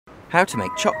How to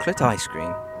make chocolate ice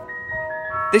cream.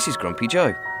 This is Grumpy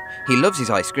Joe. He loves his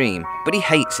ice cream, but he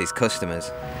hates his customers.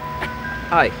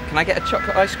 Hi, can I get a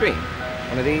chocolate ice cream?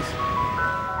 One of these?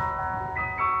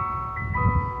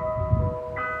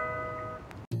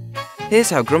 Here's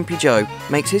how Grumpy Joe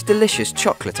makes his delicious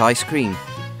chocolate ice cream.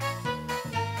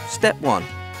 Step 1.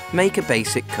 Make a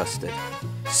basic custard.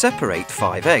 Separate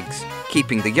 5 eggs,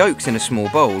 keeping the yolks in a small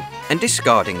bowl and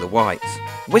discarding the whites.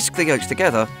 Whisk the yolks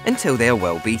together until they are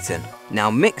well beaten. Now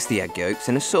mix the egg yolks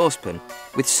in a saucepan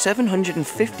with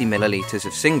 750 milliliters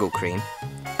of single cream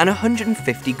and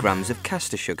 150 grams of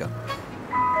caster sugar.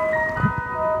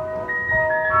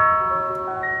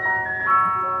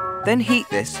 Then heat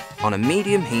this on a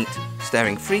medium heat,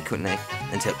 stirring frequently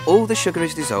until all the sugar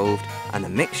is dissolved and the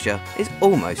mixture is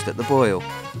almost at the boil.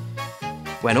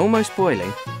 When almost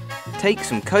boiling, take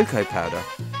some cocoa powder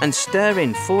and stir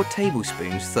in 4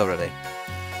 tablespoons thoroughly.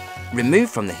 Remove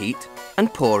from the heat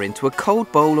and pour into a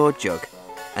cold bowl or jug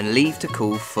and leave to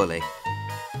cool fully.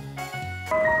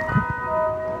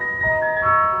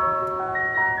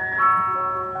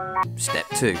 Step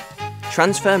 2.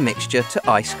 Transfer mixture to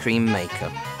ice cream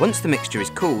maker. Once the mixture is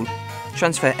cool,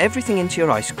 transfer everything into your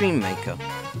ice cream maker.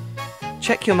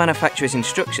 Check your manufacturer's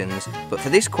instructions, but for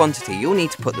this quantity you'll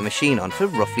need to put the machine on for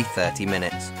roughly 30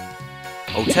 minutes.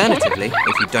 Alternatively,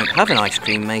 if you don't have an ice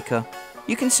cream maker,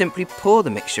 you can simply pour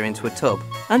the mixture into a tub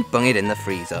and bung it in the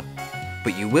freezer.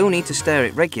 But you will need to stir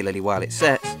it regularly while it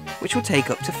sets, which will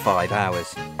take up to 5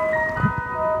 hours.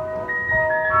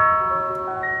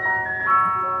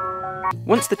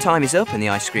 Once the time is up and the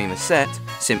ice cream is set,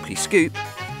 simply scoop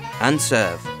and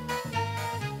serve.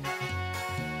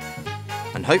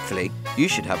 And hopefully, you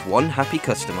should have one happy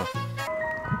customer.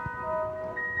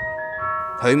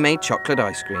 Homemade chocolate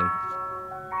ice cream.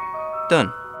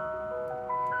 Done.